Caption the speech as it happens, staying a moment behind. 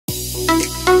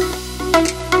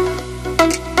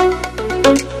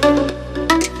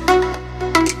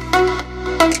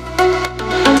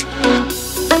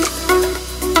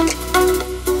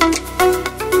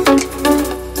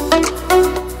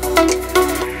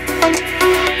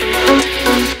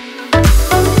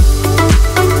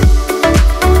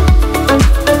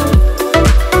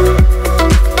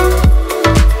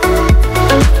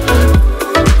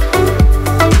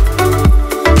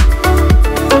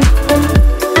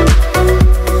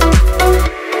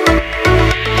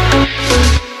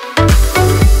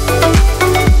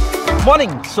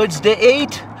Morning, so it's day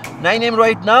 8, 9 AM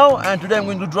right now, and today I'm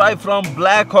going to drive from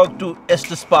BlackHawk to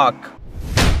Estes Park.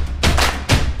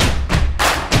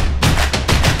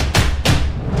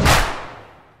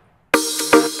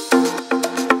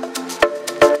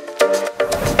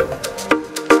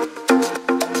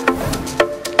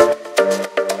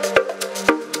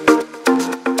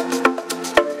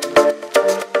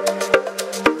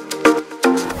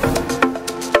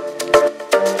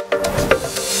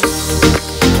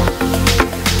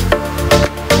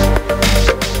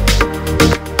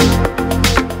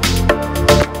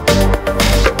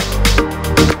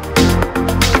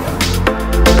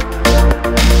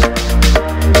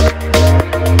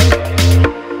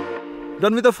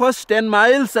 Done with the first 10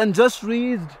 miles and just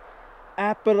reached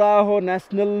Aparajo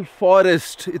National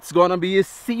Forest. It's gonna be a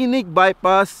scenic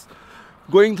bypass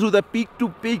going through the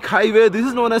peak-to-peak highway. This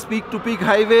is known as peak-to-peak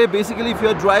highway. Basically, if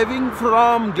you're driving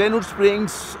from Glenwood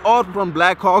Springs or from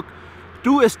BlackHawk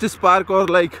to Estes Park or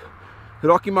like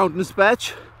Rocky Mountains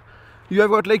patch, you have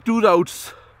got like two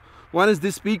routes. One is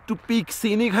this peak-to-peak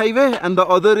scenic highway and the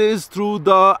other is through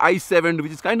the I-70,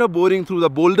 which is kind of boring through the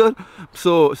boulder.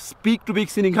 So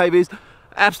peak-to-peak scenic highways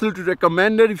absolutely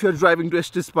recommended if you're driving to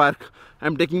Estes Park.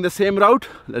 I'm taking the same route.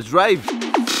 Let's drive.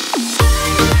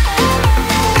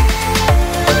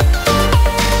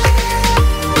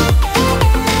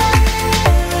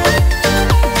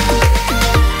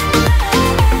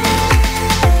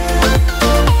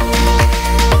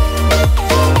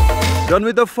 Done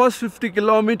with the first 50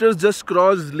 kilometers, just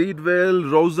crossed Leadville,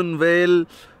 Rosenvale,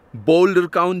 Boulder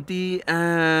County,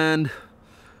 and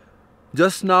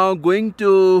just now going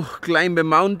to climb a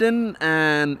mountain,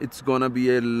 and it's gonna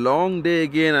be a long day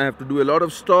again. I have to do a lot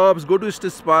of stops, go to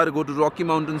Estes Park, go to Rocky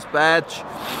Mountains patch.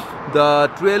 The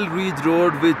Trail Ridge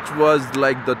Road, which was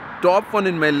like the top one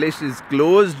in my list, is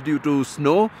closed due to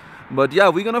snow. But yeah,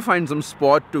 we're gonna find some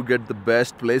spot to get the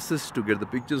best places to get the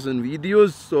pictures and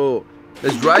videos. So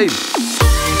let's drive.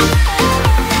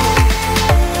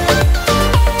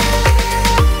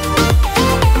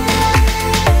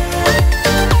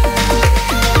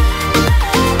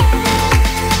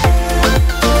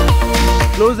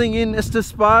 Closing in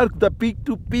Estes Park, the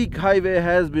peak-to-peak highway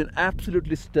has been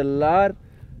absolutely stellar.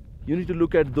 You need to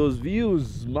look at those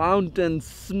views. Mountains,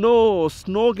 snow,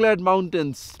 snow-clad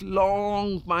mountains,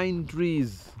 long pine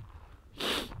trees.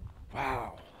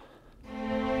 Wow.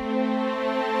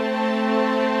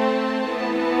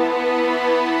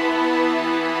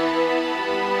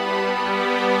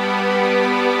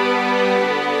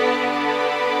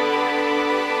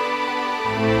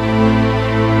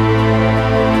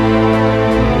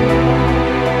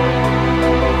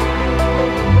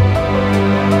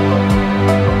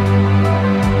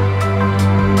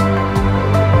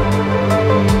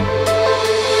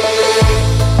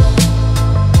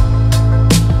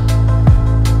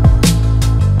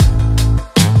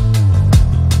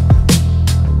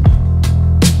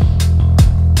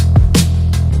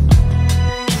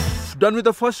 Done with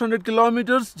the first 100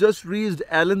 kilometers, just reached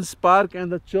Allen's Park,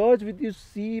 and the church which you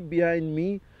see behind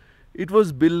me, it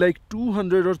was built like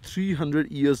 200 or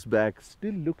 300 years back.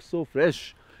 Still looks so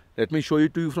fresh. Let me show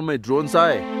it to you from my drone's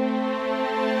eye.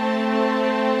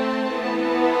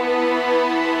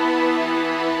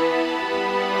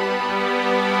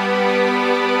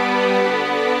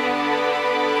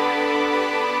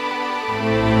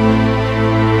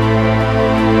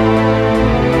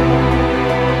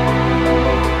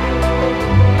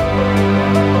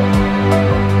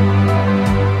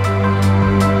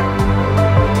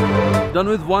 Done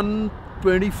with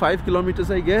 125 kilometers,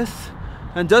 I guess,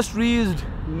 and just reached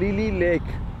Lily Lake.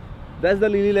 That's the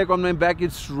Lily Lake on my back.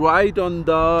 It's right on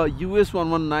the US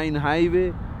 119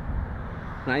 highway.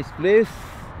 Nice place.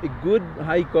 A good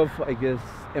hike of, I guess,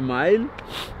 a mile,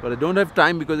 but I don't have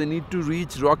time because I need to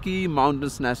reach Rocky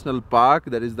Mountains National Park.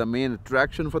 That is the main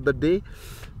attraction for the day.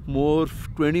 More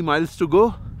 20 miles to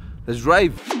go. Let's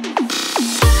drive.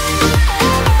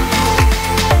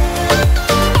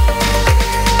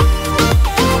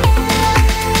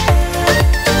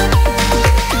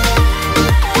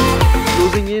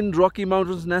 Rocky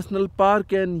Mountains National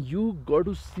Park, and you got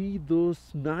to see those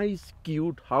nice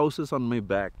cute houses on my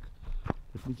back.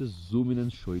 Let me just zoom in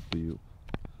and show it to you.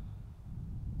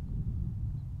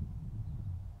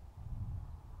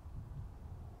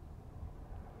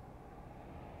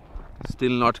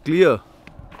 Still not clear.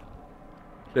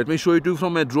 Let me show you too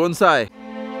from a drone's eye.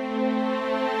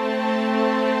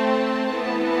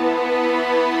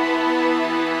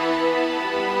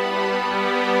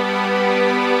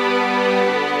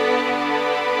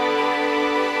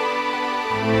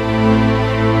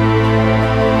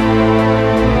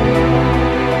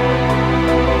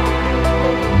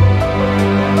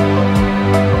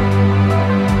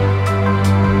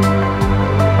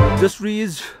 Just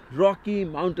reached Rocky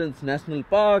Mountains National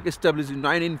Park, established in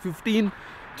 1915.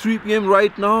 3 p.m.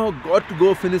 right now. Got to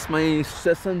go finish my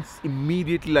sessions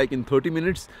immediately, like in 30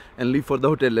 minutes, and leave for the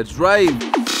hotel. Let's drive.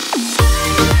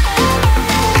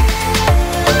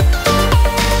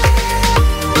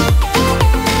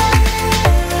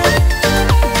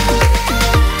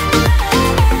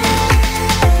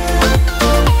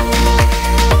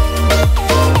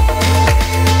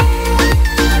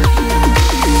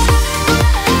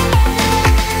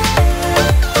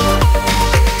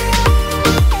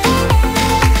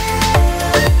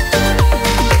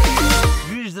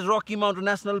 Rocky Mountain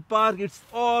National Park, it's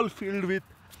all filled with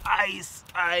ice,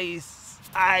 ice,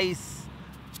 ice,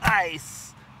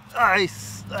 ice,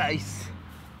 ice, ice.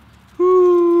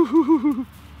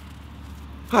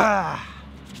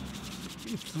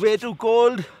 It's way too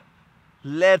cold.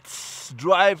 Let's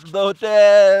drive to the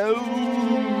hotel.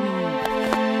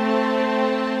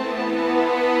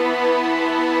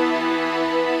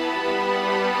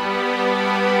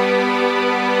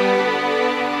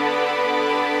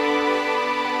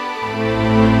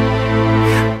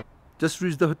 Just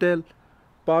reached the hotel,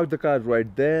 parked the car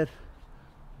right there.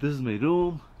 This is my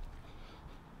room.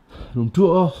 Room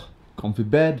tour, comfy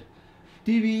bed,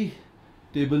 TV,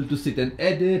 table to sit and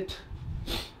edit.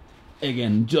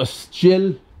 Again, just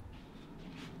chill.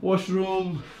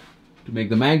 Washroom to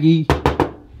make the Maggie.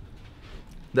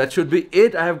 That should be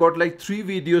it. I have got like 3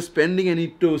 videos pending. I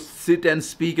need to sit and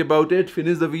speak about it,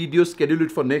 finish the video, schedule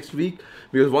it for next week.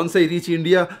 Because once I reach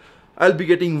India, I'll be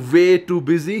getting way too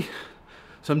busy.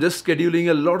 So I'm just scheduling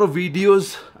a lot of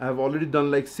videos. I have already done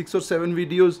like 6 or 7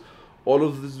 videos. All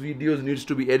of these videos needs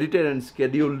to be edited and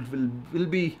scheduled. Will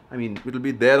be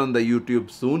there on the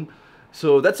YouTube soon.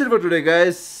 So that's it for today,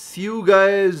 guys. See you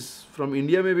guys from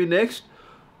India maybe next,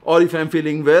 or if I'm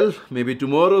feeling well, maybe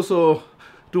tomorrow. So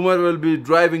tomorrow we'll be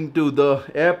driving to the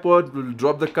airport. We'll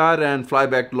drop the car and fly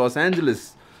back to Los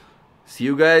Angeles. See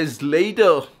you guys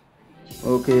later.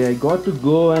 Okay, I got to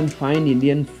go and find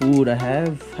Indian food. I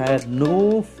have had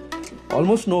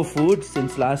almost no food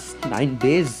since last 9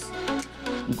 days.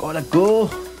 Gotta go.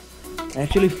 I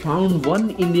actually found one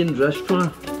Indian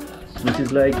restaurant which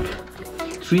is like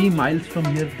 3 miles from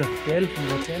here, the hotel.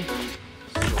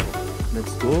 So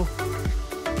let's go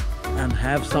and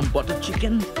have some butter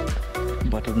chicken,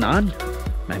 butter naan,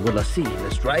 mango lassi.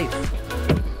 Let's drive.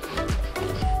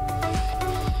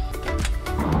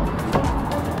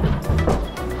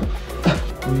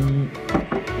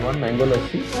 One mango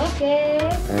lassi. Okay.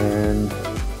 And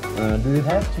do you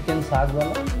have chicken saag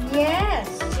wala?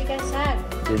 Yes, chicken saag.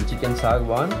 Then chicken saag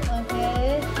one.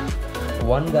 Okay.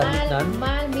 One garlic naan.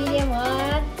 Mal medium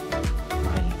one.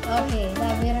 Mine. Okay,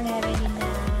 now we don't have any naan.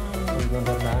 You don't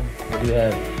have naan? What do you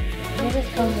have? Let us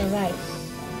count the rice.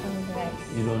 Count the rice.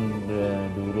 You don't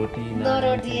do roti? No naan?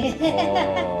 roti.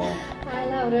 Oh. I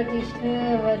love roti too,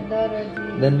 but no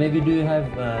roti. Then maybe do you have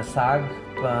saag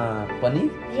paneer?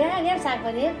 Yeah, we have saag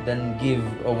paneer. Then give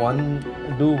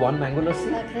do one mango lassi,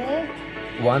 Okay.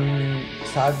 one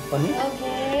saag paneer.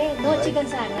 Okay. No Right. chicken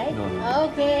saag, right? No.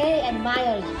 Okay, and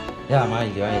mild. Yeah,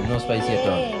 mild, no spicy at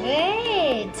all. Okay,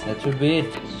 great. That should be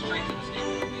it.